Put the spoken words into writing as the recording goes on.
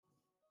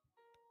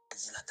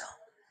dit là-dedans.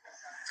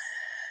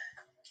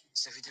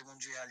 Serviteur mon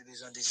Dieu a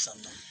besoin de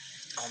descendre.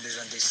 On a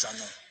besoin de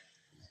descendre.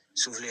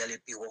 Si vous voulez aller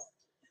plus haut,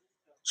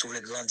 si vous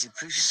voulez grandir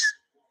plus,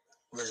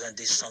 vous avez besoin de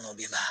descendre au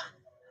bas.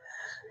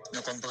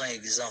 Nous comprenons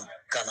exemple,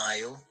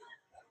 Canayo,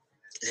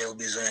 ils ont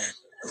besoin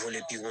de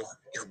voler plus haut,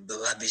 ils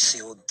ont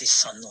rabaisser au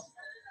descendre.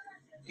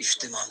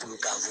 Justement pour le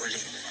cas voler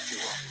plus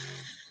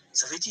haut.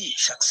 Ça veut dire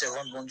chaque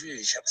servant de bon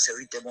Dieu, chaque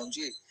serviteur de bon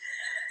Dieu,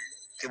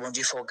 que bon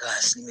Dieu fait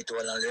grâce, il met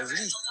toi dans l'œuvre,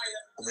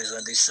 vous avez besoin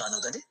de descendre,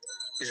 attendez?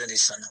 Besoin de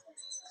descendre.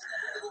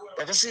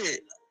 Parce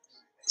que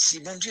si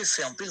bon Dieu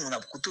fait un peu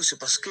mon couteau, c'est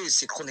parce que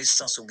c'est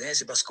connaissance au gain,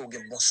 c'est parce qu'on a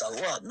un bon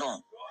savoir.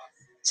 Non.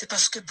 C'est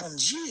parce que bon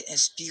Dieu est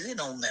inspiré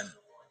dans nous-mêmes.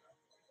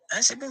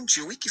 Hein, c'est bon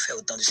Dieu, oui, qui fait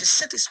autant de choses.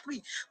 C'est cet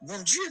esprit. Bon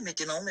Dieu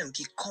mettait dans nous-mêmes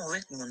qui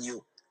convainc mon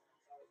Dieu.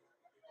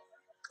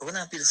 On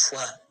a un peu de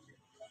fois.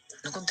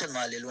 Nous sommes tellement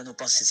allés loin, nous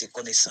pensons que c'est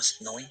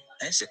connaissance, non, oui.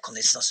 Hein, c'est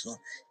connaissance, non,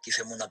 qui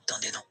fait mon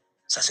attendre, non.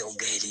 Ça, c'est au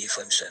gain, les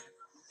frères et sœurs.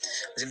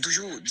 J'aime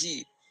toujours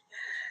dire,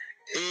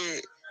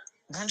 et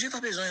bon Dieu n'a pas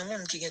besoin d'un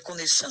monde qui a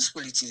connaissance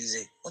pour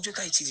l'utiliser. Bon Dieu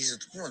n'a utilisé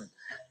tout le monde.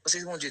 Parce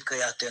que bon Dieu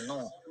créateur,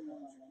 non.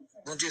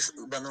 Bon Dieu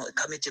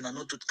a mis dans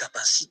nous toute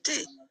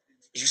capacité,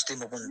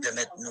 justement pour nous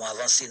permettre de nous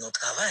avancer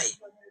notre travail.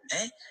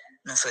 Hein?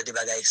 Nous faire des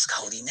bagages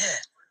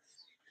extraordinaires.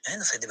 Hein?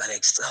 Nous faire des bagages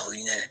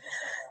extraordinaires.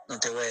 Nous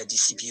avons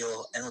disciples,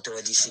 nous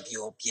avons disciples,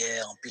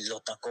 Pierre, en pile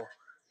l'autre encore.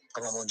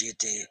 Comment mon Dieu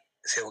te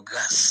fait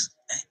grâce.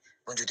 Hein?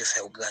 Bon Dieu te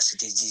fait grâce, te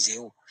disait,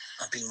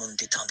 en pile le monde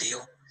t'étendait.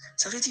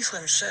 Ça veut dire,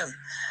 frère et sœur,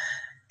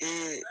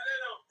 et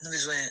nous avons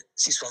besoin,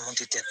 si soit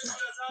monter tête, non.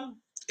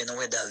 Et nous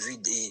avons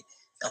David, et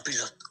en pile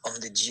l'autre homme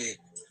de Dieu,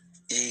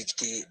 et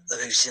qui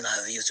réussi dans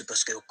la vie, c'est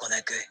parce que vous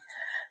connaissez que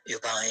il n'y a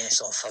pas rien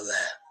sans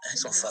faveur. Hein,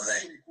 sans faveur,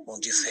 mon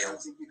Dieu fait.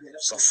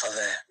 Sans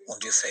faveur, mon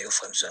Dieu fait,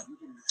 frère et sœur.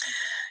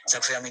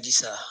 Ça fait à midi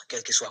ça,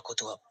 quel que soit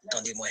côté,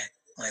 attendez-moi,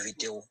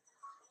 m'inviter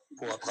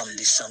pour apprendre à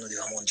descendre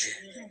devant mon Dieu.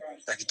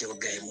 Pas quitter au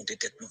gars et monter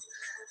tête nous.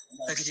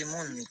 Pas quitter le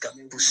monde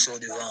qui pousse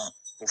devant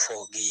pour faire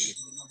orgueil.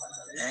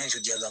 Hein, je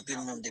dis à l'empile,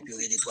 le monde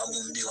depuis les trois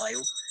mondes devant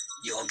eux.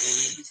 Il y a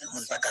orgueil, le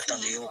monde pas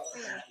qu'attendre eux.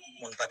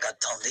 Le monde pas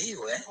qu'attendre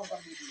eux.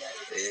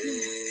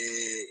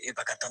 Et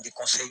pas qu'attendre des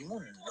conseils du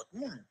monde, l'autre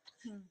monde.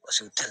 Parce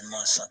que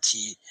tellement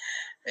senti,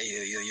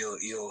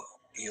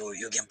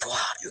 yo gain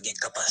poids, yo gain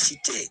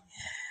capacité.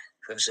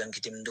 Frère monsieur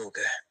qui t'aime donc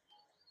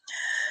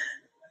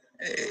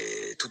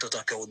tout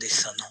autant que au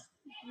descend non.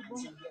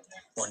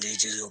 Mon Dieu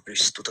utilise au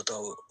plus, tout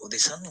autant au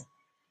descend non.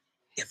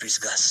 Il y a plus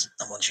grâce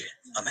dans mon Dieu.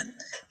 Amen.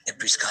 Il y a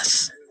plus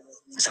grâce.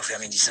 Ça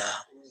fait dit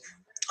ça.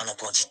 On a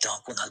pris du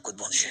temps pour notre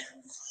bon Dieu.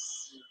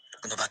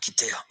 Pour ne pas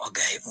quitter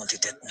orgueil, monter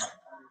tête non.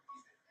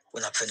 Pour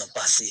ne pas faire nous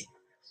passer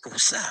pour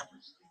ça.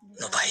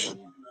 Nous pas.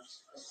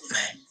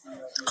 Mais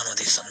on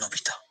descend non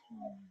putain.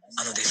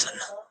 On nous descend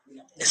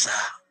non. Et ça,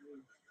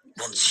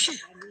 bon Dieu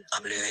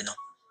a pleuré non.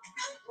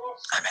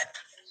 Amen.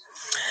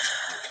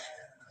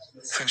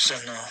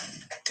 Frère et nous,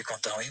 t'es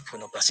content, oui, pour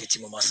nous passer ce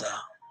moment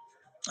ça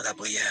dans la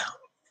prière.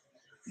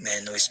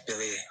 Mais nous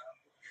espérons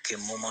que le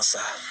moment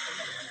ça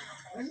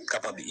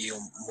capable de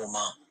un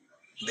moment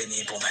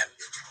béni pour nous.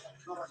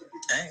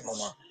 Hein, un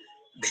moment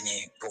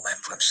béni pour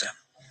nous, frère et sœur.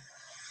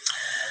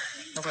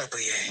 Nous allons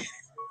prier.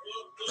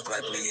 Nous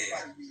allons prier.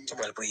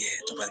 Nous allons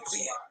prier. Nous allons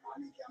prier.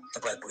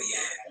 Nous allons prier.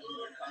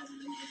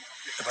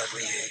 Nous allons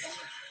prier.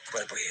 Nous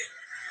allons prier.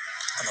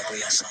 On va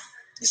prier ensemble.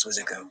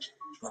 Disposez que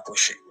nous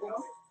approcher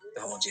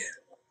devant mon Dieu.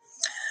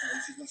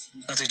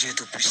 Notre Dieu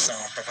tout-puissant,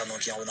 Papa, nous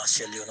qui sommes dans le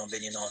ciel, nous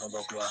bénissons, nous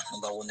bons gloire, nous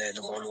bons honneur,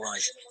 nous bons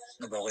louange,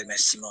 nous bons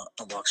remerciements,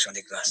 nous bons action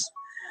de grâce.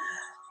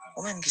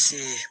 Ou-même qui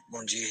c'est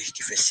bon Dieu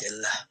qui fait ciel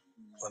là,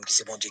 ou-même qui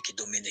c'est bon Dieu qui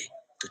domine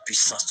toute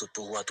puissance, toute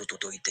pouvoir, toute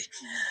autorité.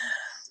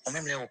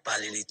 Ou-même là, on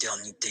parle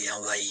l'éternité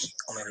envahie,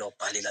 ou-même là, on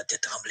parle la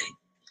tête tremblée.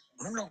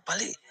 Ou-même là, on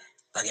parle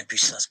par une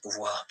puissance,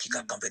 pouvoir qui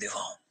a campé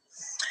devant.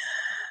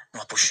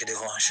 Nous approchons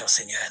devant, cher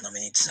Seigneur, nous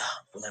menons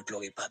ça, pour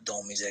n'implorer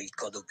pardon,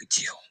 miséricorde au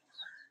pitié.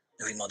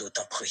 Nous lui demandons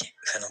autant prier,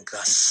 fais-nous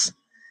grâce.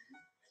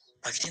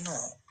 Pas quitter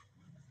nous,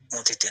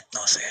 monter tête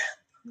non, Seigneur.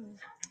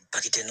 Pas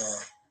quitter nous,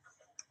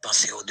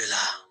 penser au-delà.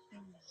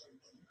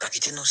 Pas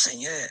quitter nous,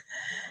 Seigneur,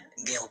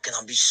 n'ayez aucune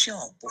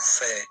ambition pour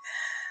faire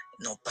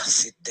nous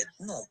passer tête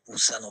non, pour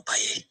ça nous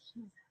payer.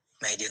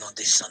 Mais aidez nous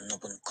descendre nous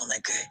pour nous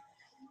connaître que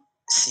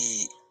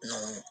si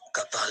nous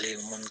qu'à parler,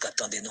 le monde qui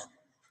attendait nous,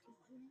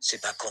 c'est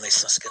pas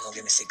connaissance que nous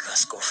avons, mais c'est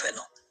grâce qu'on fait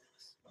nous.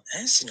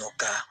 Hein? Si nous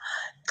qu'à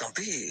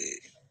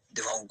camper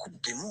devant un groupe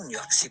de monde, ils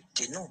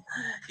acceptent nous,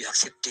 ils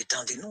acceptent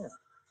tant de nous.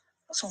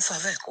 C'est une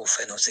faveur qu'on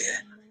fait nous,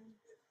 Seigneur.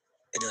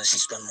 Et nous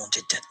insistons de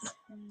monter tête nous,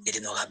 et de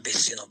nous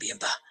rabaisser nous bien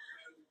bas.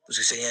 Parce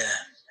que Seigneur,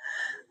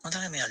 nous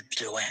t'avons aller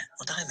plus loin,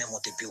 nous t'avons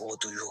monter plus haut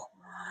toujours.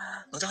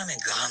 Nous t'avons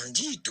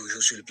grandi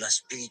toujours sur le plan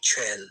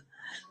spirituel.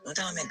 Nous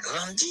t'avons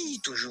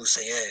grandi toujours,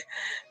 Seigneur,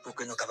 pour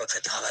que nous soyons capables de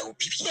faire travail au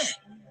plus bien.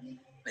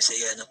 Mais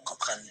Seigneur, nous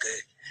comprenons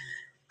que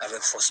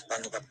avec force, pas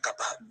nous pas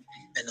capables.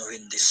 Mais nous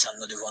venons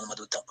descendre devant nous,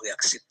 d'autant pour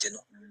accepter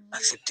nous.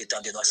 Accepter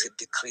tendre nous,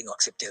 accepter crier nous,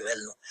 accepter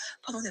réel nous.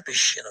 Pardon les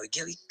péchés, nous,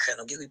 guérir cœur,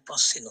 nous, guérir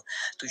pensée nous.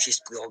 Tout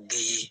juste pour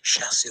orgueil,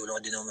 chasser au long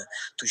de nous,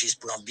 tout juste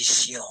pour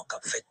ambition,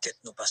 qui fait tête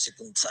nous passer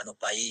pour nous, ça nous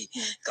payer,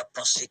 qui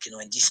penser que nous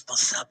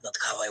indispensable dans le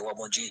travail, oh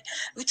mon Dieu.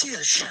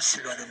 Retirez,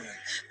 chasser loin de nous.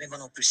 Mais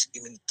maintenant plus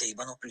humilité,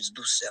 maintenant plus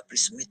douceur,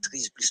 plus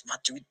maîtrise, plus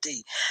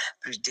maturité,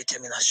 plus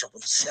détermination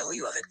pour nous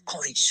sérieux avec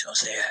conviction,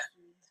 Seigneur.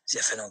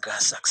 C'est fait nos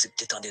grâce,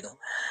 accepter tant de nous.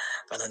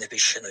 Pardon les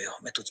péchés, nous,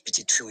 mais toutes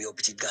petites filles,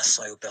 petites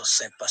garçons, Père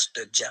Saint,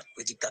 pasteur, diacre,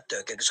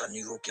 prédicateur, quel que soit le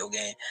niveau qu'ils ont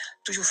gagné,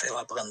 toujours faire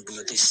apprendre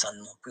pour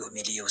descendre, pour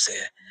humilier,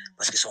 Seigneur.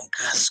 Parce que c'est une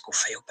grâce qu'on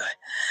fait, au Père.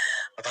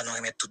 Papa, nous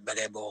remettre toute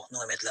bagarre bord, nous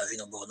remettre la vie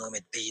nos bords, nous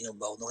remettre pays nos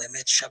bords, nous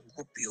remettre chaque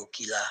groupe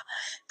qui là,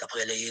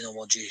 qu'après les nos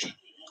mon Dieu.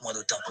 Moi,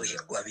 d'autant prier,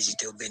 quoi,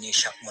 visiter, au bénir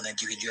chaque monde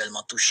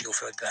individuellement, toucher, au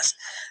faire grâce,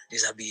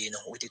 déshabiller, non,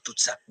 ou tout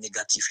ça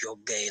négatif,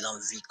 orgueil,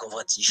 l'envie,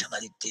 convoitise,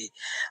 chanalité,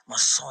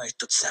 mensonge,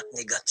 tout ça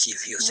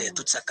négatif, c'est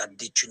tout ça qui a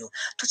détruit nous,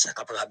 tout ça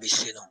qui a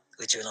rabaissé nous,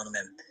 retirer dans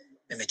nous-mêmes,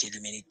 mais mettez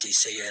l'humilité,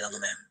 Seigneur, dans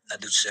nous-mêmes, la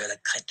douceur, la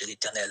crainte de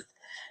l'éternel,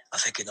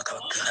 afin que nous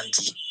puissions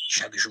grandir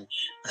chaque jour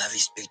dans la vie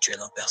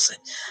spirituelle en personne.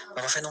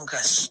 On va faire nos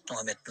grâces, nous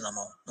remettre nous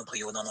dans nous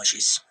prions dans nos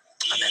Jésus.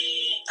 Amen.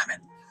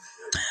 Amen.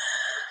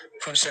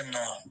 Comme ça, nous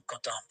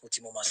content pour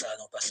petit moment ça,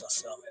 nous passons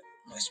ensemble,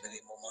 nous espérons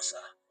le moment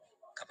ça,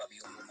 capable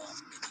de moment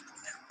béni pour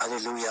nous.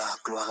 Alléluia,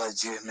 gloire à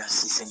Dieu,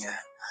 merci Seigneur.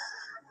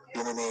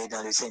 Bien-aimés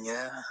dans le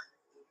Seigneur,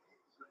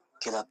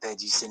 que la paix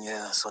du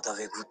Seigneur soit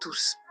avec vous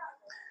tous.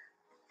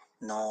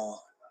 Nous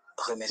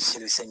remercions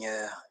le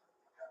Seigneur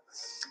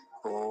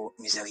pour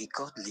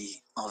miséricorde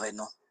envers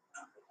nous,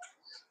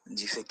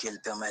 du fait qu'il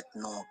permette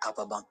nous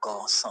capables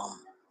encore ensemble,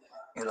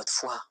 une autre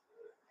fois,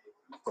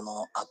 pour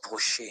nous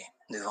approcher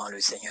devant le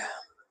Seigneur.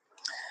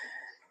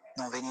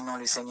 Nous bénissons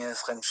le Seigneur,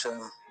 frère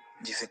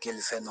du fait qu'il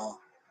fait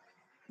nous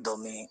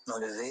dormir, nous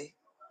lever,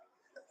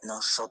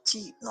 nous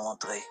sortir, nous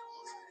entrer.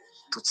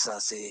 Tout ça,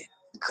 c'est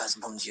grâce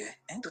bon Dieu.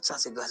 Tout ça,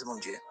 c'est grâce bon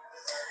Dieu.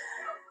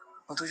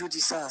 On toujours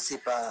dit ça, c'est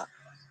pas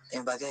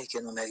un bagage que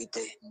nous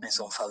méritons, mais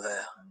c'est une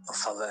faveur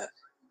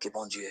que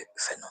bon Dieu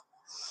fait nous.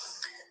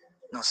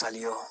 Nous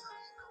saluons,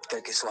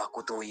 quel que soit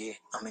côtoyé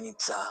en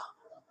Minitsa,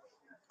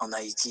 en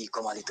Haïti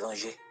comme à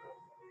l'étranger.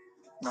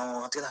 Nous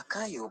entrons la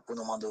caille pour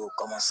nous demander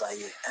comment ça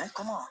y est.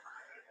 Comment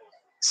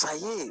ça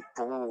y est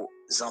pour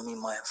les amis,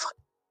 moi, frère.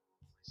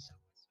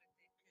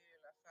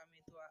 La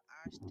famille doit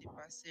acheter,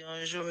 passer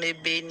une journée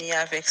bénie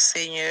avec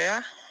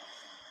Seigneur.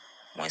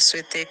 Moi,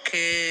 souhaite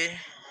que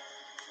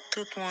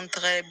tout le monde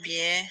très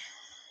bien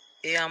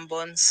et en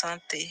bonne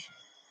santé.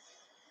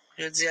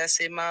 Je dis à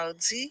c'est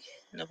mardi,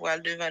 nous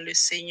allons devant le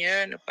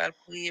Seigneur, nous allons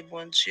prier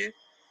bon Dieu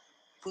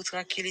pour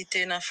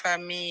tranquillité dans la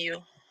famille.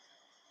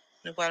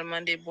 Nous allons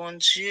demander bon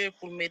Dieu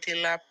pour mettre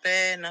la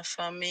paix dans la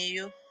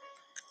famille,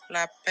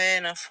 la paix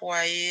dans le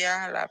foyer,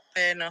 la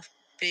paix dans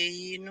le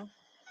pays.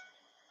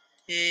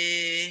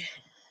 Et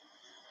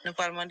nous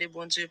allons demander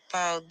bon Dieu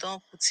pardon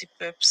pour petit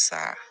peuple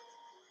ça.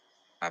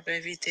 On va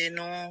inviter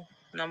nous dans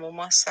le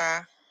moment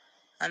ça,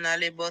 on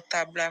aller bon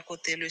table à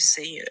côté le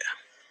Seigneur.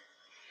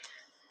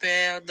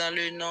 Père, dans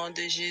le nom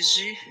de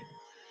Jésus,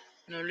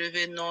 nous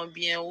levons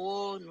bien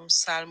haut, nous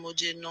saluons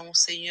Dieu, non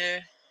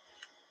Seigneur,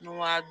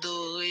 nous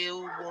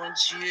adorons, bon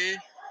Dieu,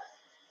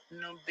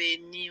 nous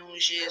bénissons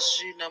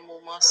Jésus dans le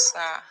moment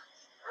ça.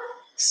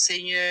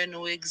 Seigneur,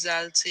 nous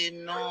exaltons,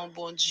 non,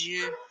 bon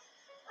Dieu,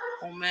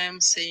 ou même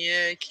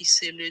Seigneur qui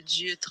c'est le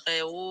Dieu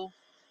très haut,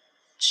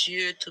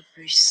 Dieu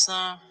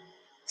tout-puissant,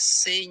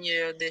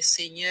 Seigneur des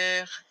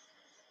seigneurs,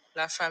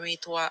 la famille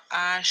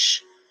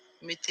 3H,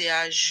 mettez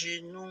à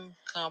genoux,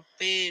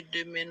 campez,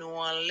 demain nous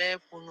en l'air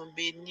pour nous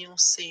bénir,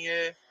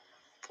 Seigneur,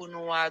 pour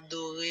nous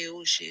adorer,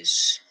 au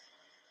Jésus.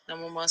 Dans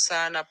le moment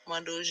ça, on a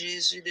demandé au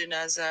Jésus de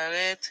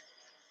Nazareth,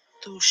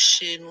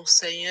 touchez-nous,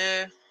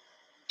 Seigneur,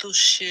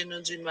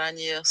 touchez-nous d'une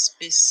manière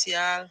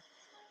spéciale,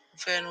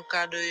 fais-nous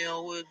cadeau un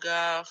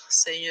regard,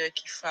 Seigneur,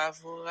 qui est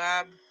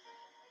favorable.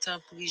 Tant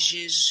pis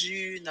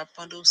Jésus, n'a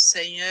pas au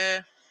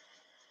Seigneur.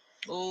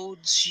 Oh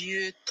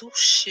Dieu,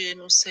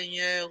 touchez-nous,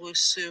 Seigneur,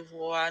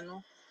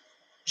 recevoir-nous.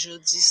 Je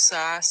dis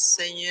ça,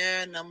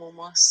 Seigneur, dans le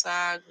moment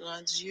ça,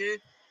 grand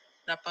Dieu,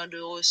 n'a pas de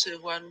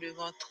recevoir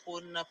devant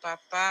trône, n'a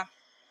papa.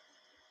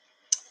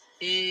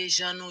 Et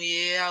j'en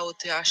ai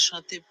à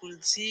chanter pour le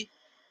dire,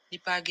 il n'y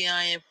a pas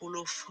rien pour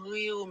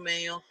l'offrir,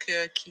 mais un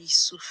cœur qui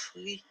souffre,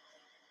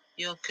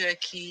 un cœur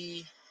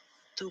qui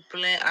tout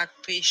plein avec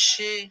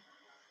péché,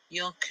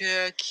 un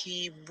cœur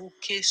qui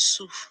bouquet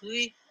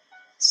souffrir.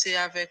 C'est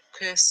avec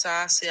cœur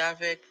ça, c'est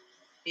avec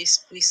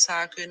esprit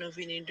ça que nous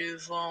venons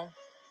devant,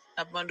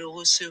 avant de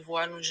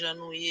recevoir nous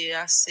genouiller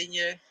à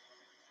Seigneur,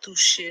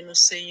 touchez-nous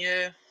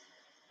Seigneur,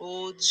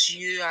 oh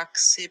Dieu,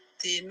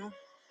 acceptez-nous,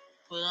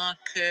 prends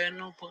cœur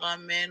nous, prends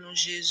main nous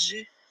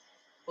Jésus,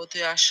 pour te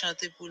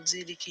chanter pour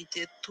dire de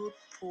quitter tout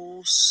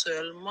pour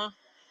seulement,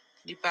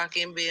 de pas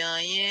qu'aimer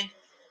rien,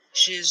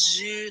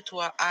 Jésus,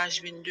 toi,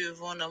 âge vient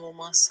devant dans le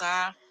moment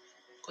ça,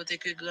 côté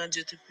que grand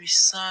Dieu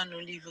tout-puissant, nous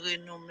livrer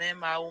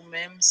nous-mêmes à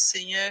nous-mêmes,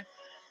 Seigneur.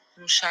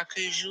 Nous, chaque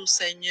jour,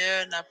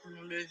 Seigneur, nous pour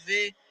nous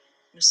lever,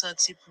 nous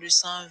sentir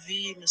plus en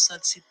vie, nous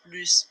sentir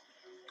plus,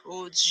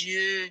 oh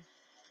Dieu,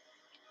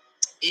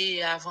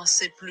 et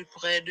avancer plus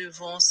près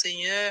devant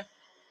Seigneur.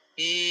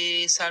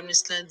 Et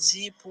Psalmiste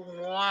dit, pour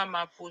moi,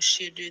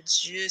 m'approcher de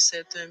Dieu,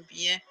 c'est un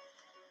bien.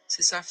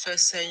 C'est ça fait,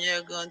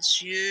 Seigneur, grand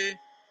Dieu,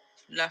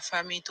 la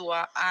famille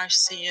 3H,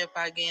 Seigneur,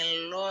 pas gain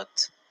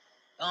l'autre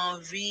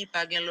envie,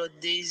 pas gain l'autre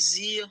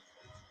désir,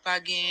 pas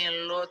gain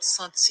l'autre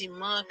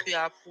sentiment que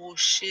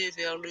approcher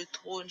vers le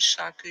trône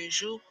chaque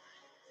jour.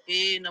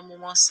 Et dans le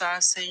moment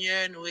ça,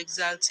 Seigneur, nous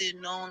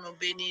exaltons, nous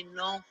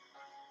bénissons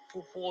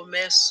pour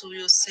promesse,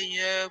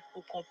 Seigneur,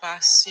 pour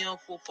compassion,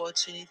 pour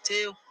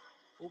opportunité,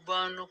 pour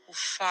nous, pour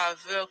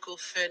faveur que vous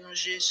faites nous,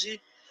 Jésus.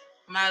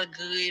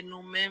 Malgré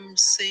nous-mêmes,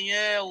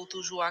 Seigneur, ou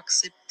toujours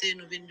accepté,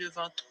 nous venons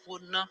devant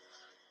trône,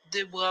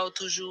 de bras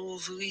toujours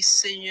ouverts,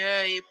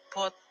 Seigneur, et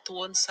porte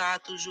trône ça a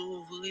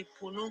toujours ouvert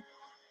pour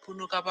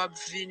nous capables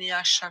de venir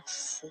à chaque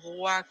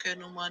fois que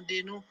nous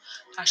demandons,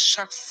 à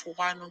chaque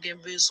fois nous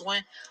avons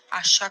besoin,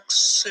 à chaque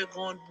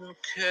seconde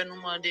que nous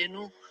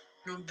demandons,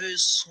 nous avons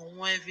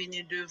besoin de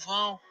venir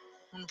devant,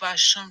 nous ne pas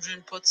changer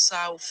une porte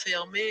ça ou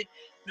fermer,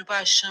 nous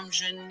pas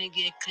changer une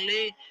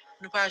clé,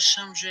 nous pas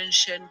changer une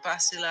chaîne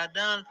passer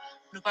là-dedans,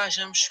 nous pas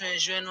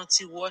changer un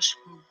petit roche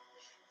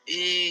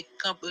et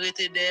quand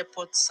rester des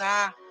portes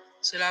ça,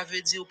 cela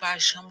veut dire pas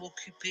jamais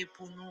occupé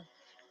pour nous,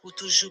 ou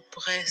toujours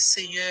prêt,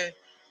 Seigneur,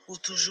 ou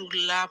toujours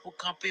là pour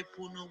camper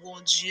pour nous, bon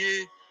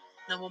Dieu.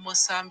 Dans le moment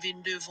ça, me vient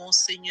devant,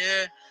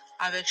 Seigneur,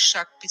 avec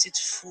chaque petite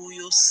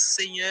fouille,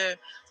 Seigneur,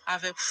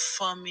 avec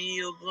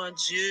famille, grand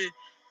Dieu.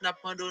 Dans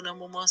le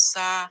moment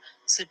ça,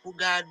 c'est pour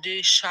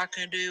garder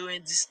chacun de eux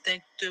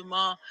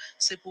indistinctement,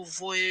 c'est pour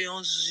voir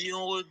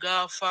un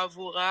regard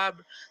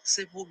favorable,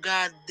 c'est pour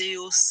garder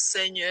au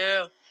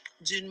Seigneur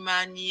d'une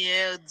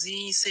manière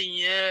digne,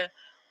 Seigneur,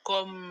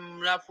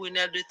 comme la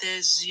prunelle de tes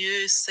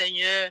yeux,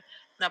 Seigneur,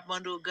 n'a pas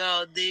de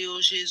garder,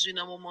 oh Jésus,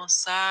 dans le moment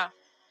ça.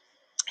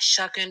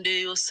 Chacun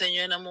de eux,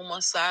 Seigneur, dans le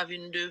moment ça,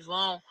 vient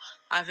devant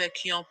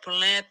avec une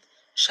plainte.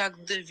 Chaque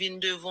vient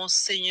devant,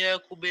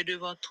 Seigneur, courbé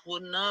devant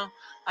trône,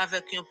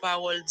 avec une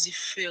parole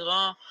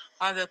différente,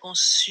 avec un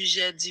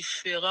sujet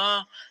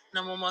différent.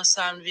 Dans le moment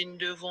ça, vient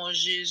devant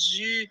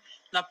Jésus.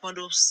 N'a pas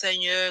de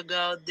Seigneur,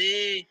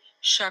 garder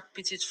chaque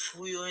petite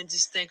fouille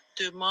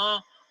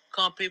indistinctement,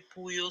 camper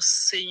pour eux,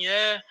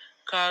 Seigneur,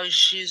 car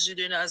Jésus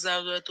de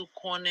Nazareth, ou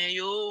connaît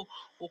yo,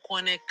 ou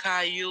connaît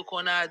caillou,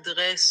 qu'on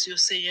adresse yo,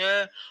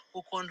 Seigneur,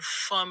 ou qu'on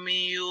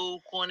famille, ou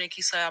qu'on est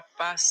qui ça a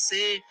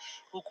passé,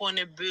 ou qu'on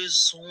ait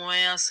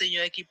besoin,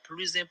 Seigneur, qui est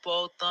plus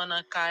important dans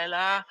le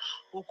là,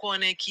 ou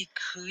qu'on est qui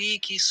crie,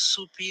 qui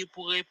soupire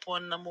pour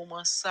répondre dans le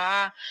moment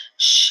ça,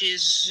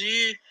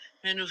 Jésus,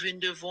 mais nous venons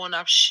devant,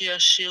 nous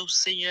chercher au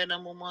Seigneur dans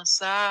le moment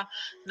ça,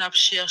 nous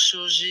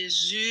chercher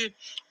Jésus,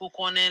 pour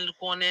qu'on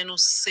ait nous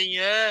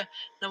Seigneur,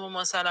 dans le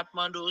moment ça, nous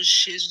demandons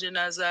Jésus de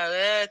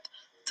Nazareth,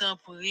 tant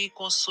prie,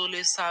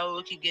 consoler ça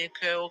qui gagne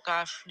cœur qui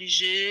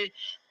affligé,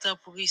 tant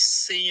prie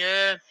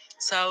Seigneur,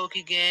 ça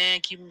qui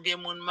gagne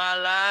mon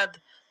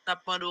malade, n'a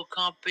pas de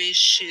camper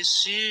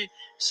Jésus,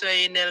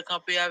 soyez nel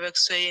camper avec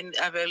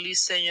lui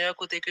Seigneur,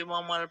 côté que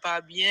maman n'est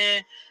pas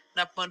bien,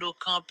 n'a pas de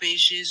camper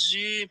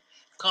Jésus,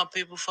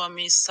 camper pour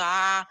famille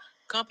ça,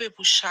 camper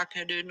pour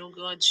chacun de nous,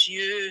 grand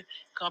Dieu,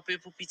 camper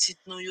pour petit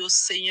nous yo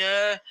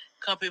Seigneur,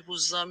 camper pour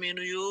amis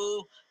nous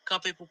yo,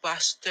 camper pour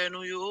pasteur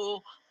nous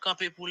yo,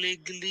 camper pour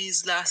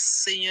l'église là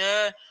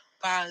Seigneur,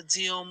 par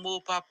dire un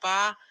mot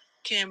papa,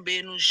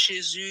 qu'aimez nous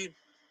Jésus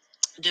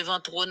devant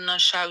trône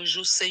chaque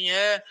jour,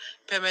 Seigneur.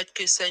 Permettre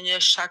que,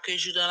 Seigneur, chaque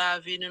jour dans la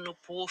vie, nous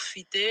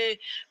profiter,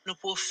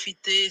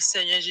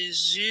 Seigneur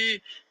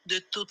Jésus, de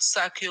tout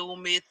ça que vous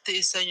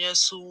mettez, Seigneur,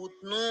 sous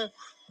route nous,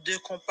 de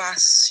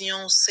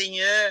compassion,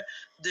 Seigneur,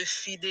 de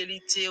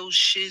fidélité au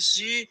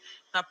Jésus.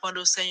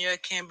 Nous Seigneur,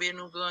 qu'aimbe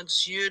nous, grand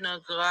Dieu, dans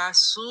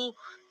grâce ou,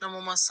 dans le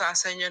moment ça,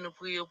 Seigneur, nous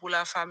prions pour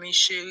la famille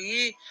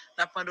chérie.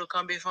 Nous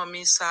qu'aimbe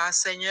famille ça,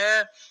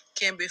 Seigneur,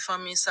 qu'aimbe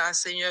famille ça,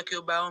 Seigneur, que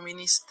bas au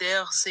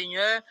ministère,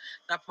 Seigneur,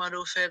 nous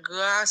demandons faire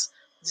grâce,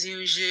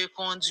 diriger,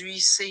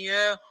 conduire,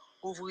 Seigneur,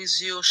 ouvrir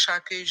les yeux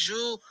chaque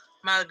jour,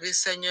 malgré,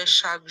 Seigneur,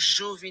 chaque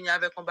jour, venir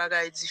avec un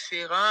bagage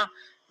différent.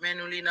 Mais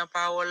nous lisons la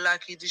parole là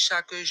qui dit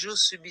chaque jour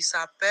subit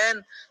sa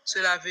peine.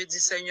 Cela veut dire,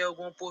 Seigneur,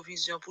 une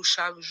provision pour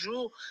chaque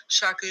jour,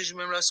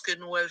 même lorsque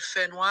nous elle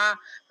fait noir,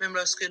 même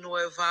lorsque nous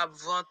elle va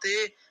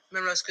vanter,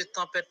 même lorsque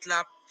tempête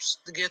là,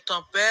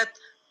 tempête,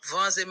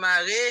 vents et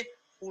marées,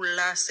 pour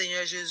là,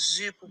 Seigneur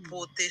Jésus, pour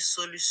porter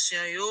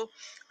solution yo.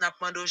 Nous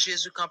demandons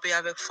Jésus camper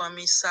avec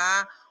famille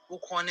ça, ou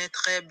connaît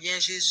très bien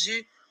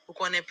Jésus, ou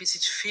connaît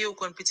petite fille, ou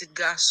connaît petit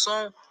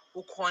garçon,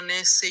 ou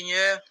connaît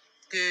Seigneur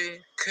que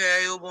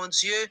cœur bon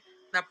Dieu.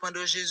 Nous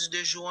demandons Jésus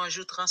de jour en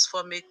jour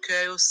transformer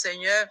cœur au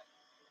Seigneur.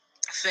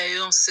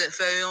 Faire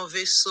un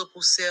vaisseau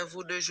pour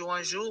servir de jour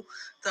en jour,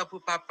 tant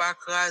pour papa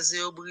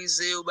craser ou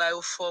briser ou bailler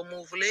au forme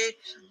ouvlé,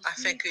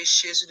 afin que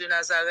Jésus de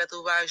Nazareth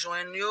va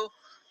joindre nous.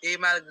 Et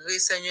malgré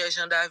Seigneur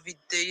Jean-David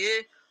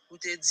Teye, ou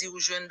te dit ou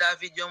jeune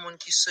David, yon monde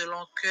qui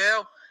selon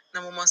cœur,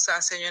 dans le moment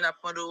ça, Seigneur, n'a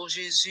pas de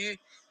Jésus,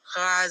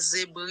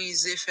 craser,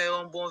 briser, faire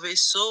un bon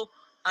vaisseau,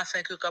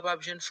 afin que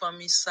capable jeune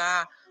famille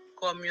ça,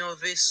 comme un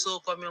vaisseau,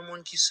 comme un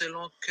monde qui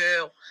selon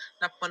cœur.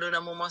 N'a pas dans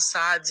un moment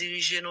ça,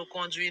 diriger nous,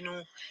 conduire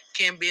nous,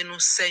 qu'aimer nous,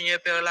 Seigneur,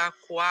 Père la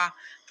croix,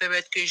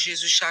 permettre que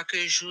Jésus, chaque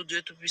jour,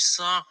 Dieu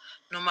Tout-Puissant,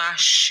 nous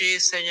marcher,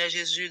 Seigneur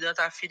Jésus, dans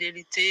ta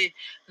fidélité,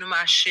 nous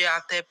marcher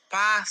à tes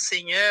pas,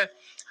 Seigneur,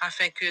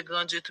 afin que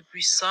grand Dieu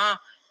Tout-Puissant,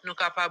 nous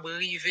capables de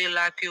arriver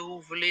là que vous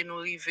voulez nous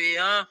arriver.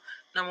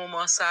 Dans le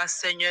moment ça,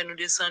 Seigneur, nous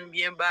descendons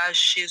bien bas,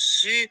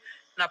 Jésus,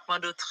 nous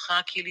demandons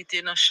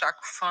tranquillité dans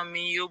chaque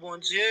famille, oh bon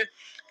Dieu,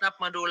 nous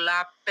demandons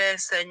la paix,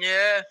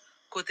 Seigneur,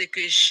 côté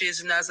que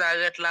Jésus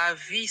Nazareth, la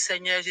vie,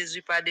 Seigneur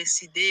Jésus, pas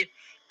décidé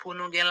pour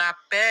nous gagner la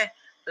paix,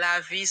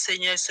 la vie,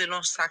 Seigneur,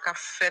 selon ça qu'a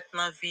fait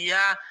dans la vie,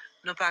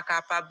 nous pas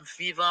capables de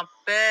vivre en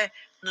paix,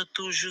 nous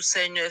toujours,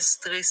 Seigneur,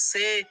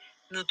 stressés,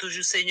 nous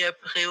toujours, Seigneur,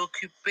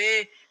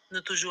 préoccupés,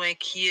 nous toujours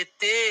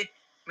inquiétés,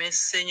 mais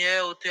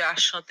Seigneur, tu as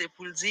chanté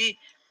pour le dire,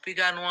 puis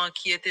nous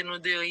inquiéter nous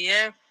de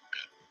rien,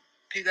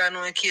 puis nous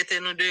inquiéter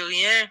nous de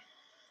rien,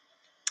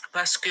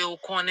 parce que on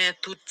connaît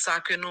tout ça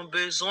que nous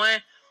besoin,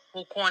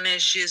 on connaît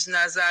Jésus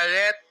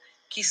Nazareth,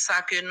 qui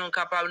ça que nous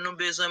capables nous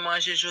besoin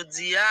manger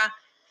aujourd'hui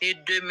et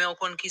demain on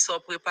connaît qui sont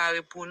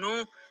préparés pour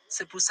nous.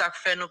 C'est pour ça que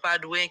fait nous pas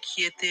doit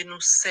inquiéter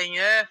nous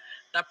Seigneur.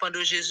 La part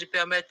de Jésus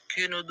permettre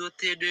que nous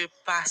doter de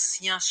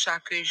patience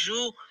chaque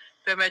jour,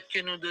 permettre que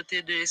nous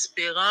doter de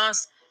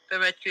espérance,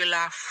 permettre que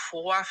la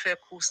foi fait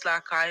course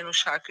la caille nous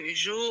chaque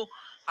jour,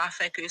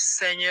 afin que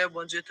Seigneur,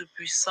 bon Dieu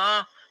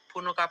Tout-Puissant,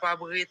 pour nous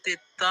capables de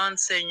tant,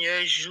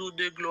 Seigneur, jour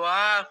de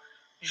gloire,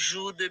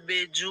 jour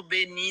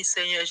béni,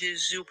 Seigneur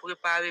Jésus,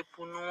 préparé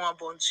pour nous,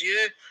 bon Dieu,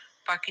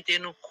 pas quitter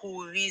nous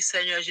courir,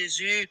 Seigneur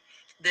Jésus,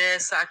 de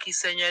ça qui,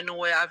 Seigneur,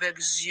 nous est avec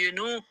Dieu,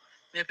 nous,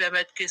 mais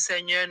permettre que,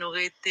 Seigneur, nous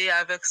rester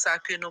avec ça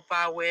que nous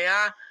pas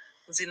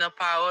nous dit dans la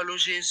parole au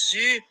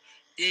Jésus,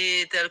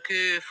 et tel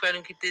que frère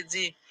nous qui te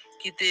dit,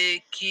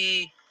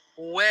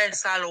 ouais,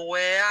 ça le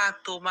ouais,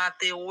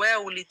 tomate ouais,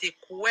 ou li te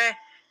ouais,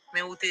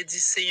 mais où te dit,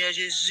 Seigneur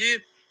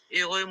Jésus,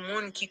 heureux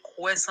monde qui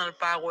croit sans le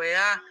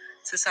paroya,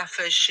 c'est ça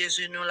fait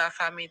Jésus nous la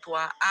famille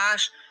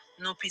 3H,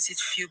 nos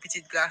petites filles,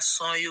 petits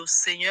garçons, yo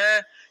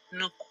Seigneur,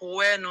 nous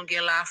croyons, nous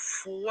avons la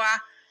foi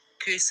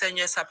que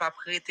Seigneur ça pas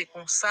prêté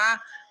comme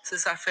ça, c'est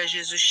ça fait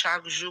Jésus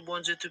chaque jour, bon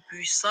Dieu tout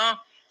puissant,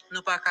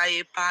 nous pas qu'à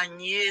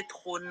épargner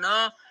trop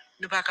non,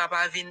 nous pas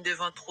capable venir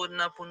devant trop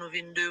non pour nous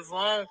venir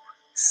devant,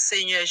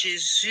 Seigneur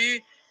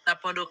Jésus, nous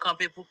pas de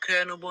camper pour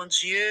cœur nous bon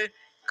Dieu,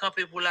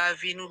 camper pour la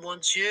vie nous bon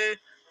Dieu,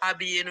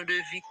 habillez-nous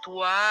de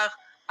victoire,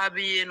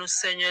 habillez-nous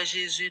Seigneur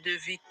Jésus de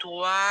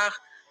victoire,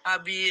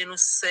 habillez-nous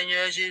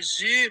Seigneur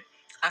Jésus,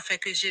 afin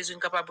que Jésus nous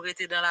capable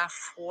rester dans la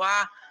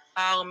foi,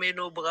 armer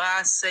nos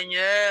bras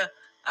Seigneur,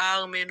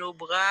 armer nos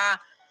bras,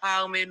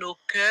 armer nos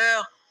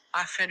cœurs,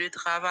 afin de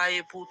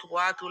travailler pour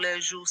toi tous les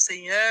jours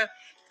Seigneur,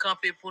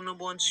 camper pour nous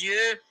bon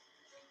Dieu,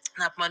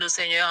 nous demandons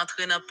Seigneur,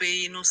 entrer dans le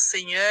pays, nous,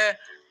 Seigneur,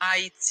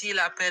 Haïti,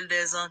 l'appel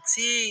des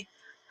Antilles,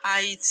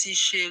 Haïti,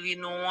 chéri,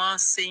 nous,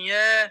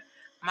 Seigneur,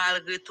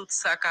 malgré tout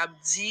ça qu'a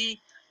dit,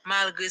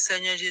 malgré,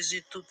 Seigneur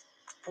Jésus, toute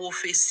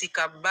prophétie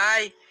qu'a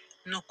bail,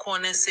 nous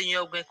connaissons,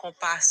 Seigneur, une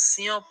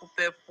compassion pour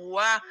le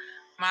peuple,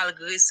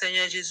 malgré,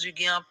 Seigneur Jésus,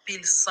 il y a un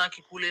pile sang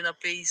qui coule dans le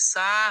pays,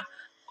 ça,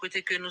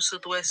 côté que nous,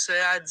 notre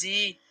soeur a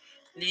dit,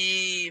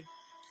 li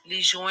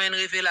joint une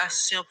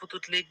révélation pour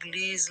toute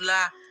l'église,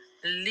 là,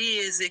 li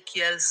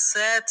Ézéchiel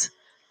 7,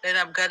 les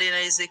n'a regardé dans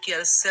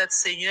Ézéchiel 7,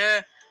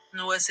 Seigneur,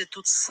 nous c'est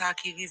tout ça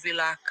qui arrive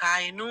la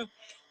caille nous,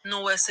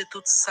 nous c'est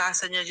tout ça,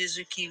 Seigneur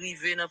Jésus, qui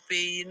arrive dans le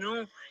pays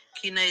nous,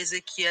 qui dans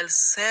Ézéchiel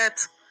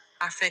 7,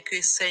 afin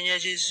que Seigneur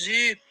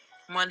Jésus,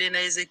 demande dans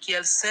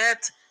Ézéchiel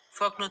 7,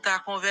 faut que nous t'a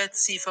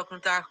converti, faut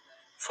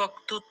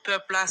que tout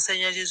peuple là,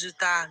 Seigneur Jésus,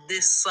 t'a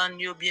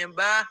descendu bien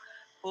bas,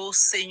 oh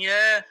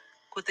Seigneur,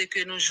 côté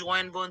que nous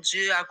joignons, bon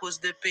Dieu, à cause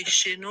de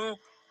péché nous,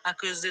 à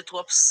cause de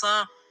trop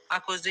sang, à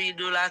cause de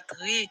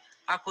l'idolâtrie,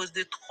 à cause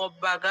de trop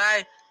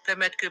bagailles,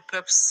 permettre que le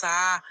peuple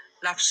ça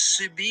l'a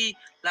subi,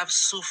 l'a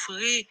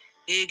souffri,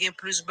 et il y a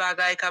plus de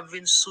bagailles qui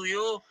viennent sous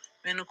eux.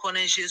 Mais nous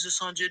connaissons Jésus,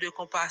 son Dieu de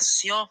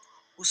compassion,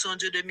 ou son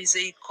Dieu de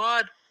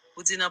miséricorde,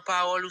 ou dit dans la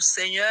parole au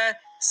Seigneur,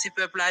 si le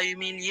peuple a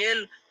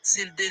humilié,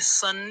 s'il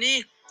descend,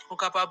 ou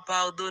capable de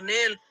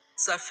pardonner,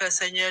 ça fait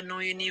Seigneur nous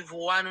unir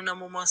voix nous dans le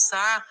moment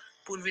ça,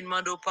 pour nous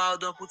demander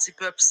pardon pour ce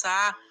peuple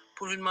ça,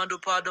 pour nous demander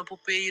pardon pour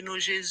payer nous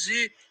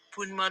Jésus,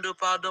 pour nous demander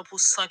pardon pour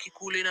le sang qui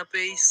coule dans le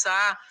pays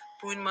ça,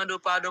 pour nous demander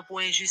pardon pour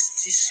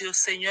l'injustice au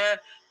Seigneur,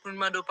 pour nous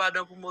demander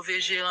pardon pour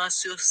mauvaise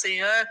gérance au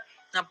Seigneur,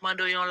 nous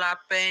demandons la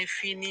paix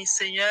infinie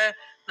Seigneur,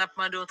 nous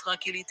demandons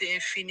tranquillité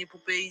infinie pour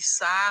le pays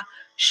ça,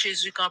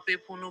 Jésus campé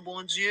pour nous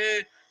bon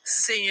Dieu,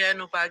 Seigneur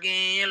nous pas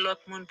gagner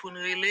l'autre monde pour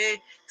nous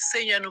relayer,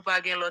 Seigneur nous pas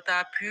gagner l'autre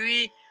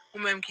appui, ou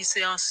même qui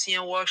c'est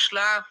ancien wash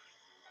là,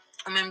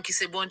 ou même qui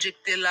c'est bon Dieu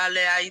que là,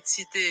 les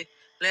Haïti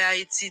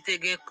te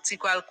gen ti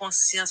quoi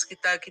conscience qui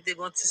te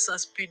gon ti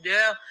sens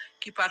pudeur,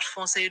 qui pas de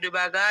foncer de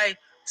bagaille,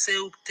 c'est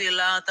où te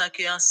là en tant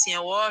que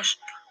ancien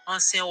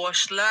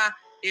wash là,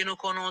 et nous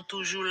connaissons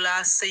toujours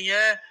là,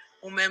 Seigneur,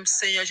 ou même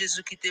Seigneur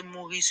Jésus qui t'est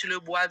mort sur le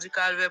bois du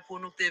calvaire pour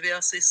nous, t'es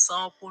versé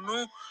sang pour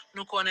nous.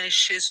 Nous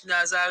connaissons Jésus de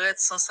Nazareth,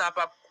 sans ça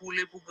pas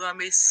couler pour grand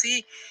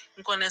Messie.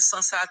 Nous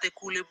connaissons ça te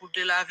couler pour te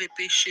laver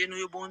péché,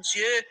 nous, bon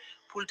Dieu,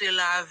 pour te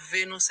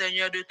laver, nous,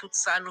 Seigneur, de tout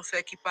ça, nous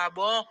fait qui pas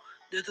bon,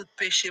 de tout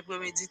péché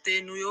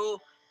prémédité, nous,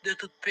 de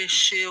tout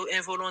péché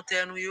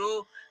involontaire, nous,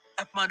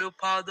 demande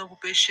pardon pour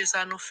péché,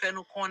 ça nous fait,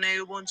 nous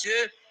connaître, bon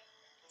Dieu.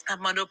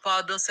 Demande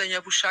pardon,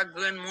 Seigneur, pour chaque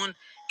grand monde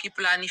qui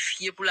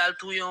planifie pour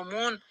l'altouiller au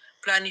monde,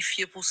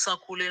 planifié pour s'en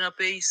couler dans le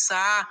pays,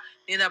 ça.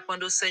 Et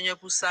demande Seigneur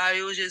pour ça,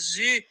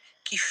 Jésus,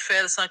 qui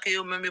fait sans que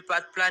vous même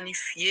pas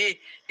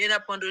planifié. Et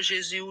demande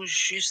Jésus, ou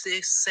juste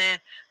et saint.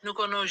 Nous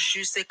connaissons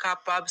juste et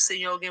capable,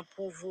 Seigneur, un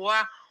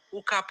pouvoir,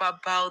 ou capable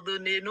de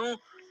pardonner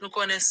nous. Nous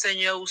connaissons,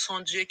 Seigneur, ou son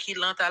Dieu qui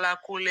lente à la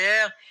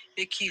colère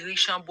et qui est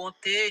riche en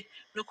bonté.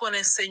 Nous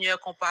connaissons, Seigneur,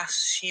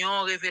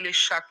 compassion, révélée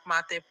chaque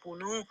matin pour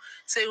nous.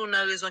 C'est une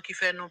raison qui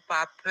fait nous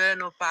pas peur,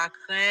 nous pas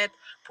crainte,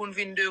 pour nous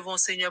venir devant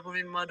Seigneur, pour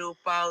nous demander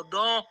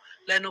pardon.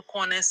 Là, nous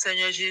connaissons,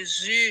 Seigneur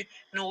Jésus,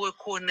 nous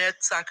reconnaître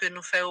ça que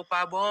nous faisons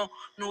pas bon,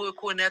 nous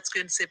reconnaître que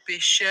nous sommes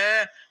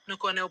pécheurs, nous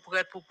connaissons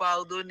prêt pour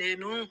pardonner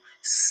nous.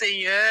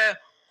 Seigneur,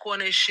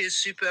 connaît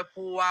Jésus, Père,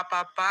 pour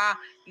papa,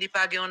 il n'est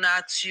pas une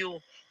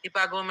nature. Il n'y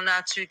a pas une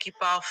nature qui est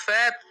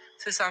parfaite.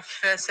 C'est ça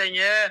fait,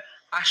 Seigneur,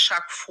 à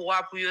chaque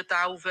fois pour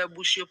tu ouvert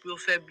bouche pour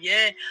faire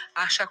bien,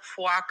 à chaque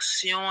fois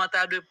action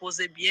tu de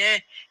poser bien,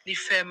 il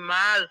fait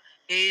mal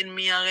et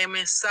ennemi en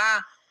remet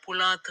ça pour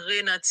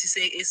l'entrer dans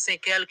et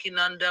 5 qui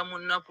dans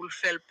mon pour le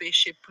faire le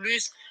péché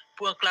plus,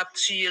 pour que la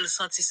tuer le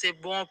senti c'est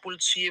bon pour le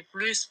tuer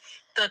plus.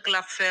 Tant que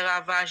la fait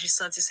ravage, il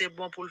senti c'est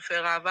bon pour le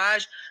faire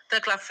ravage. Tant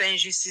que la fait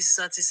injustice, il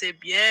senti c'est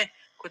bien.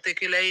 Côté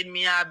que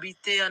l'ennemi a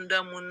habité en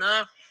dans mon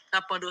nom,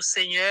 n'apprendre au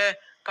Seigneur,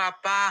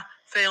 papa,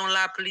 faisons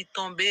la pluie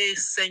tomber,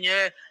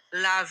 Seigneur,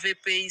 lavez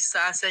pays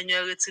ça,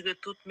 Seigneur, retirez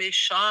tout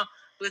méchant,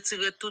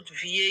 retirez toute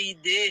vieille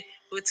idée,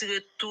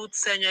 retirez toute,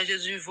 Seigneur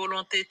Jésus,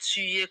 volonté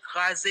tuer,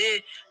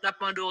 écraser,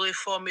 n'apprendre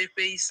réformer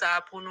pays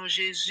ça pour nous,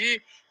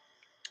 Jésus.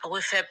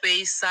 Refais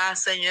pays ça,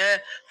 Seigneur.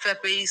 Fais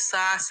pays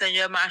ça,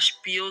 Seigneur, marche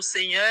pio,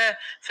 Seigneur.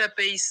 Fais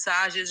pays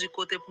ça, Jésus,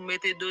 côté pour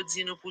mettre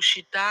d'odine pour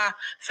chita.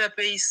 Fais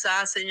pays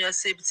ça, Seigneur,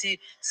 ces petits,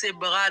 ces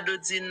bras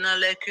d'odine dans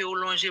les que ou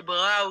longer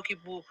bras ou qui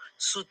pour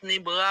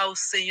soutenir bras, ou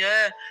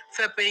Seigneur.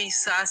 Fais pays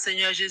ça,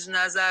 Seigneur Jésus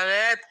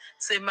Nazareth.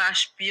 C'est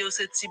marche pio,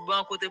 c'est petit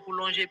banc côté pour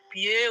longer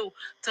pied ou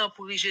tant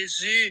pour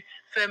Jésus.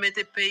 Fais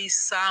mettre pays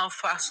ça en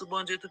face au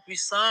bon Dieu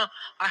Tout-Puissant.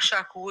 À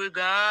chaque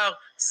regard,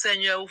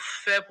 Seigneur, ou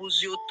fait pour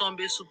Dieu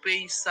tomber sous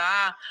pays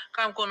ça.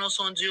 Comme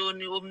connaissons Dieu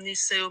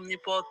omniscient,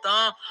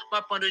 omnipotent.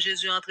 Ma de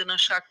Jésus entrer dans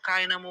chaque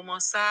caille dans moment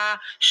ça.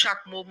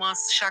 Chaque moment,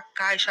 chaque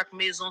caille, chaque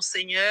maison,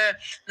 Seigneur.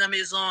 Dans la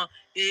maison,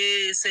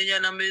 et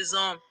Seigneur, dans la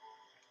maison.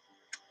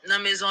 Dans la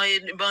maison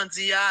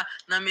Bandia,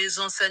 dans la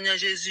maison Seigneur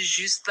Jésus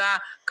juste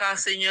là, car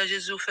Seigneur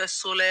Jésus fait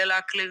soleil là,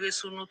 éclairer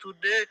sur nous tous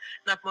deux.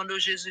 Nous demandons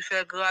Jésus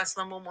faire grâce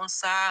dans le moment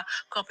ça,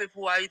 camper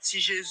pour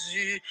Haïti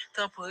Jésus,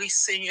 t'en prie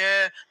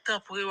Seigneur, t'en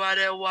prie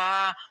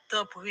Wadewa,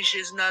 t'en prie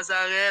Jésus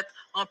Nazareth,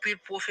 en pile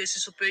prophétie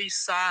sur pays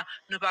ça,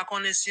 nous pas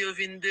connaître si vous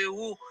venez de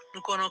où,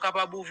 nous sommes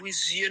capables d'ouvrir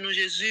les yeux nous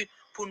Jésus,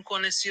 pour nous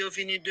connaître si vous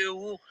venez de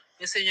où.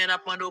 Mais Seigneur, nous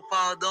demandons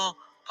pardon,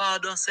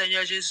 pardon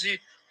Seigneur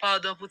Jésus,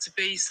 pardon pour ce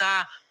pays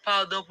ça,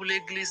 pardon pour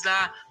l'église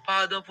là,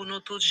 pardon pour nous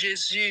tous,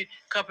 Jésus,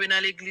 camper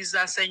dans l'église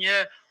là,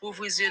 Seigneur,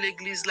 ouvrez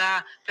l'église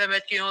là,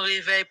 permettre qu'il y ait un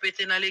réveil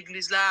pété dans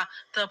l'église là,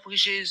 t'en prie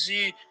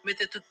Jésus,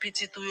 mettez tout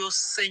petit tout au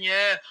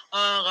Seigneur,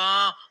 en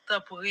rang,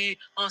 t'en prie,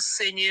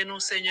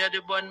 enseignez-nous, Seigneur, de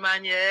bonne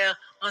manière,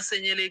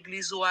 enseignez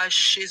l'église à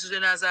Jésus de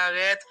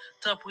Nazareth,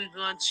 t'en prie,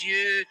 grand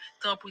Dieu,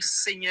 t'en prie,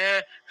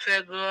 Seigneur,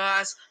 fais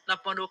grâce, n'a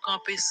pas de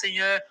camper,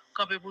 Seigneur,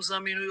 camper pour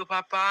amis nous,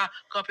 papa,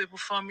 camper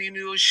pour famille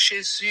nous,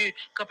 Jésus,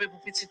 camper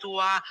pour petit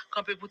toi,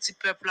 camper pour petit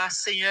peuple là,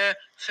 Seigneur,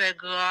 fais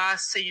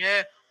grâce,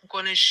 Seigneur. On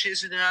connaît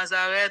Jésus de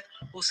Nazareth,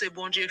 où c'est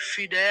bon Dieu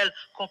fidèle,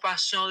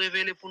 compassion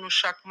révélée pour nous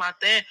chaque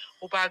matin,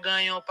 ou pas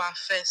gagner, ou pas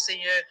faire,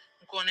 Seigneur.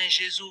 On connaît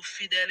Jésus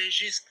fidèle et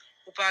juste,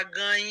 ou pas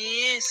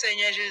gagner,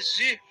 Seigneur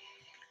Jésus.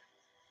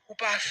 Ou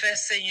pas faire,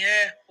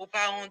 Seigneur, ou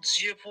pas un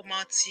Dieu pour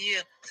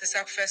mentir. C'est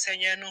ça que fait,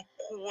 Seigneur, nous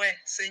croyons,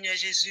 Seigneur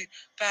Jésus,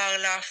 par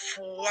la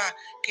foi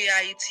que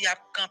Haïti a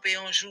campé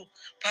un jour.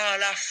 Par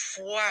la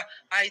foi,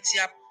 Haïti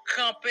a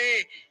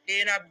campé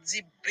et n'a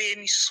dit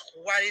béni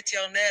soit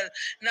l'Éternel.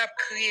 N'a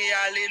crié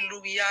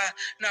alléluia,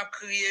 n'a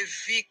crié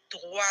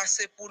victoire,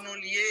 c'est pour nous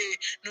lier.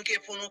 Nous qui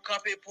pour nous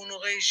camper, pour nous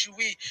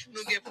réjouir.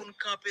 Nous qui pour nous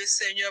camper,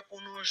 Seigneur,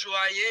 pour nous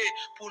joyer,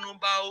 pour nous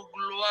bas au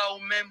gloire, ou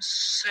même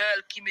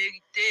seul qui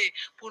méritait,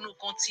 pour nous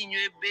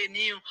continuer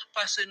bénir,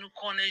 parce que nous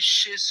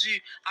connaissons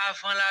Jésus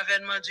avant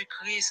l'avènement du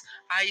Christ.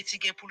 Haïti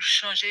est pour le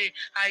changer,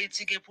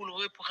 Haïti est pour le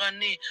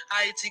reprendre,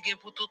 Haïti est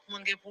pour tout le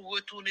monde pour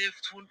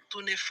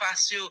retourner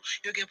face,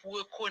 pour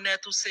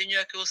reconnaître au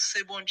Seigneur que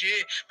c'est bon Dieu.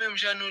 Même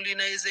Jean nous lit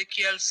dans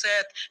Ézéchiel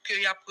 7, que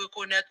y a pour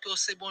reconnaître que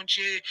c'est bon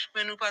Dieu.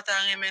 Mais nous pas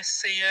t'arrêter,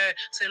 Seigneur,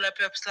 c'est le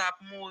peuple qui a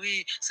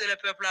mouru, c'est le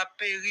peuple qui a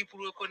péri pour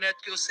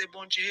reconnaître que c'est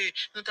bon Dieu.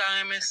 Nous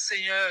t'arrêter,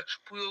 Seigneur,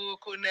 pour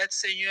reconnaître,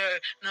 Seigneur,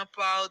 dans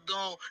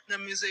pardon, dans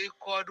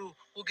miséricorde,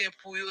 ou bien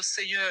pour eux,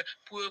 Seigneur,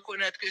 pour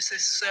reconnaître que c'est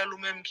seul ou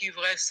même qui est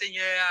vrai,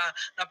 Seigneur.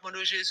 Nous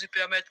demandons Jésus,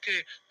 permettre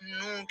que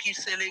nous, qui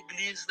c'est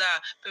l'église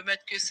là,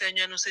 permettre que,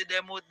 Seigneur, nous c'est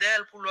des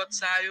modèles pour l'autre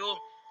ça,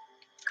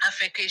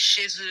 afin que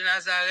Jésus de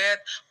Nazareth,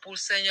 pour le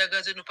Seigneur,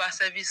 Dieu nous pas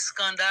servir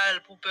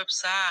scandale pour le peuple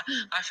ça,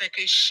 afin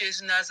que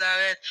Jésus de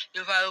Nazareth,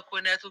 il va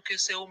reconnaître que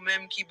c'est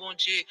vous-même qui bon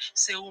Dieu,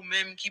 c'est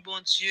vous-même qui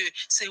bon Dieu,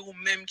 c'est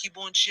vous-même qui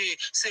bon Dieu,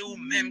 c'est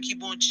vous-même qui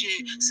bon Dieu,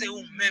 c'est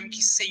vous-même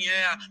qui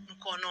Seigneur, nous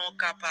connaissons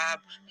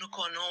capable, nous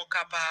connaissons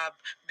capable.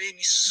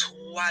 Béni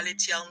soit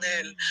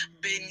l'Éternel,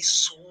 béni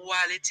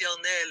soit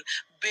l'Éternel,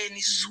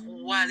 béni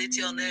soit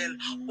l'Éternel.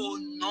 Au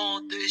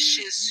nom de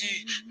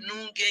Jésus,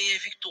 nous gagnons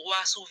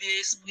victoire sur vieux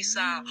esprit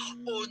ça.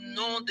 Au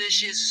nom de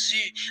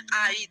Jésus,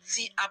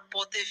 Haïti a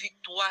porté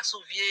victoire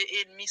sur vieux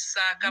ennemi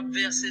ça, cap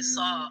versé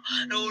ça.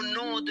 Au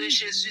nom de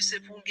Jésus, c'est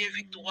pour gagner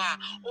victoire.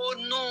 Au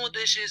nom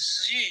de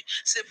Jésus,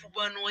 c'est pour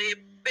nous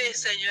épée,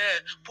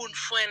 Seigneur, pour nous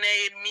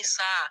freiner ennemi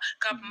ça,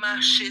 cap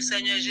marcher,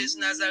 Seigneur Jésus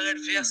Nazareth,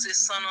 verser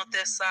sang dans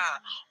terre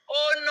ça.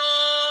 Au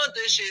nom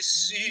de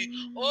Jésus,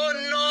 au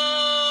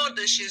nom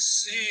de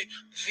Jésus,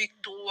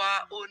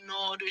 victoire au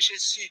nom de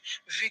Jésus,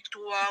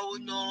 victoire au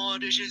nom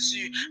de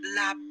Jésus,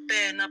 la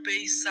paix dans le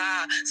pays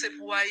ça, c'est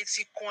pour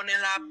Haïti qu'on ait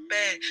la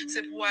paix,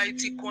 c'est pour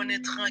Haïti qu'on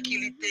ait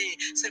tranquillité,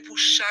 c'est pour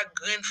chaque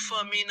grande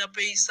famille dans le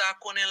pays ça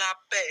qu'on ait la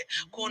paix,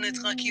 qu'on ait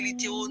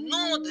tranquillité au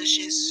nom de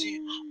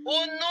Jésus,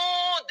 au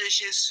nom de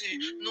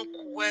Jésus, nous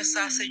croyons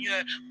ça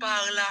Seigneur,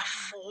 par la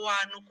foi,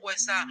 nous croyons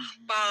ça,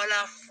 par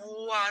la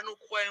foi, nous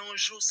croyons un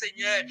jour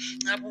Seigneur,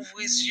 n'a ouvrir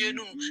les yeux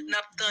nous, n'a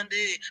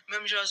attendé,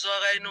 même les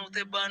oreilles nous,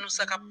 te ban nous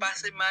ça qui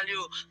passe mal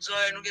yo,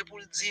 oreilles nous pour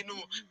le dire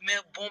nous, mais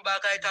bon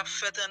bagay qui a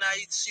fait en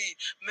Haïti,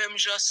 même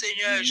Jean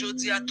Seigneur, je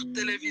dis à toute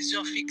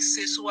télévision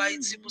fixée sur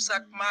Haïti pour ça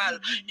mal,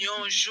 et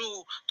un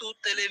jour,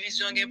 toute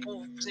télévision est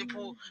pour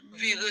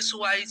virer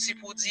sur Haïti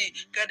pour dire,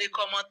 regardez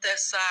commentaires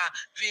ça,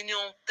 venez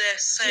en terre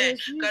saint,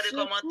 regardez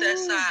commentaires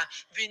ça,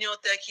 venez en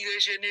terre qui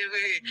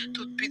régénérée,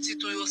 toute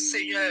petite au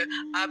Seigneur,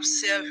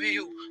 observez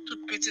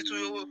toute petite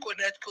ou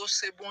reconnaître que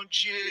c'est bon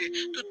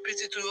Dieu, toute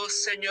petite ou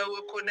Seigneur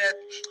reconnaître,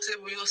 c'est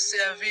vous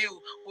servir,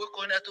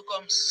 reconnaître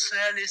comme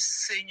seul et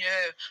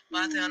Seigneur.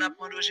 Maintenant, on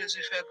apprend de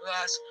Jésus fait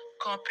grâce,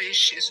 camper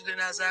Jésus de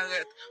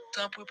Nazareth.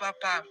 Tant pour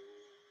papa.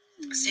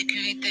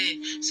 Sécurité,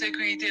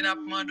 sécurité n'a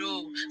pas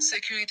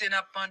sécurité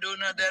n'a pas dans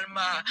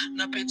Delma,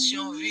 dans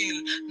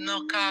Pétionville,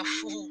 dans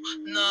Carrefour,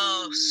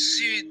 dans le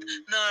sud,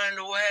 dans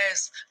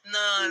l'ouest,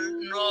 dans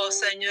le nord,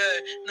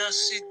 Seigneur, dans le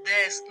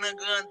sud-est, dans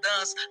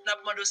Grandance, n'a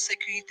pas de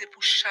sécurité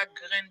pour chaque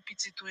graine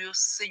petite ou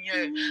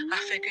Seigneur,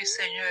 afin que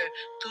Seigneur,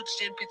 toute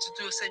jeune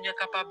petite ou Seigneur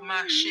capable de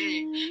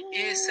marcher,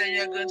 et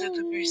Seigneur, grand Dieu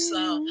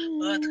tout-puissant,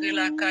 rentrer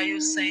la caille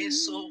sain et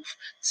sauf,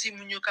 si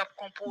nous cap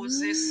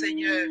composer,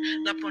 Seigneur,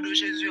 n'a pas de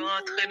Jésus,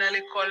 rentrer dans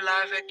l'école là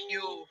avec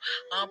yo.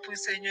 En plus,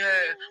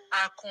 Seigneur,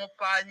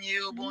 accompagner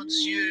au bon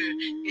Dieu,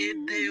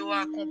 aider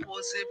à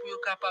composer pour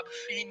être capable de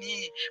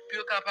finir,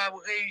 pour être capable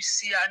de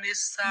réussir à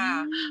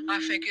ça,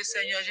 afin que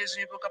Seigneur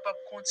Jésus soit capable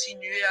de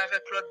continuer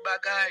avec l'autre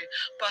bagaille,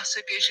 parce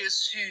que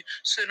Jésus,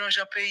 selon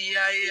Jean pays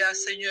et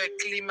Seigneur,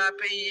 climat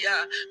pays,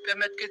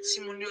 permettre que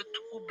Timoun yo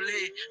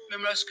troublé,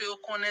 même lorsque vous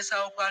connaissez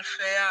ça, vous pouvez le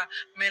faire,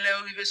 mais là,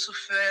 vous arrivez sous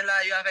feu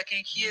là, avec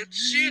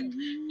inquiétude,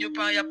 vous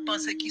pas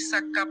penser qui ça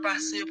a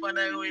passé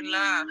pendant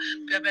là,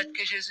 permettre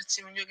que Jésus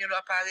Timounio ne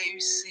doit pas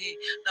réussir.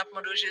 Nous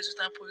demandons Jésus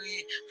t'en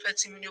prie, fait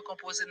Timounio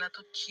composer dans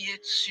toute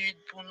quiétude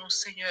pour nous,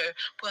 Seigneur.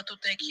 Prends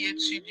toute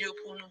inquiétude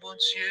pour nous, bon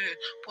Dieu.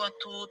 Prends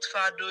toute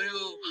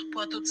fardeau,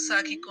 prends tout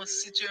ça qui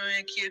constitue une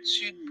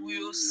inquiétude pour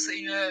nous,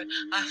 Seigneur,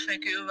 afin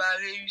que nous va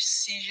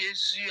réussir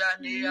Jésus à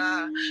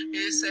Néa.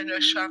 Et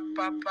Seigneur, chaque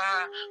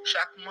papa,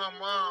 chaque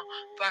maman,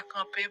 va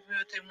camper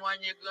pour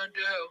témoigner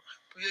grandeur.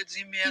 Pour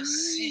dire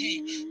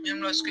merci,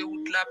 même lorsque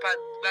route là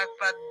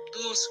pas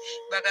douce,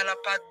 bagala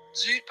pas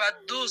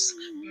douce,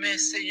 mais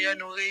Seigneur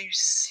nous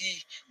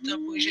réussit.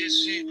 Tant pour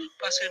Jésus,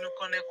 parce que nous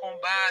connaissons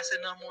combat, c'est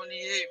dans mon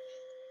lieu.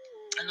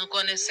 Nous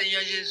connaissons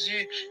Seigneur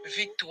Jésus,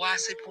 victoire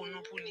c'est pour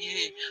nous pour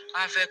lier.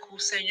 Avec vous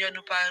Seigneur,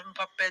 nous pas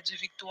perdre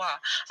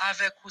victoire.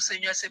 Avec vous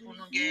Seigneur, c'est pour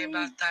nous gagner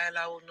bataille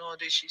là au nom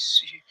de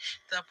Jésus.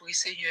 Tant pis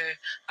Seigneur,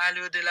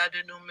 allez au-delà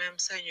de nous-mêmes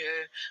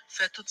Seigneur.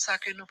 Fais tout ça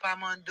que nous pas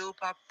mandons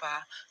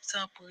papa.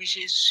 Tant pis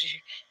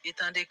Jésus,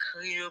 étant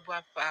décrit au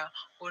papa,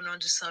 au nom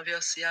du sang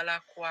versé à la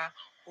croix,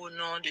 au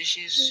nom de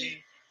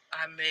Jésus.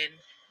 Amen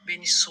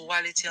Béni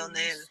soit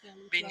l'Éternel.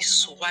 Béni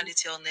soit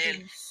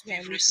l'Éternel.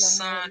 Vive le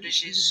sang de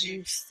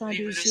Jésus.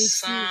 Vive le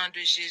sang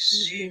de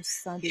Jésus.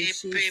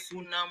 Épée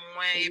pour nous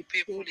moins,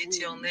 épée pour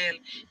l'Éternel.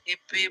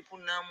 Épée pour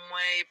nous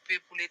moins, épée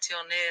pour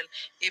l'Éternel.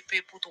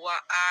 Épée pour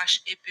toi,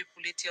 hache, épée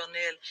pour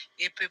l'Éternel.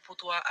 Épée pour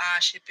toi,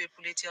 hache, épée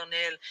pour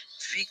l'Éternel.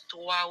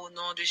 Victoire au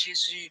nom de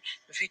Jésus.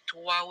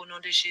 Victoire au nom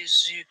de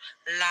Jésus.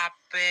 La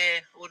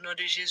paix au nom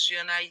de Jésus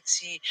en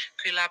Haïti.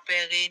 Que la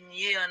paix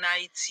règne en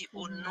Haïti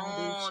au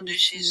nom de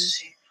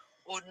Jésus.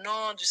 Au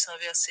nom du sang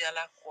versé à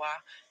la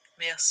croix.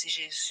 Merci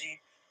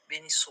Jésus.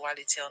 Béni soit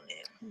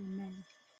l'Éternel.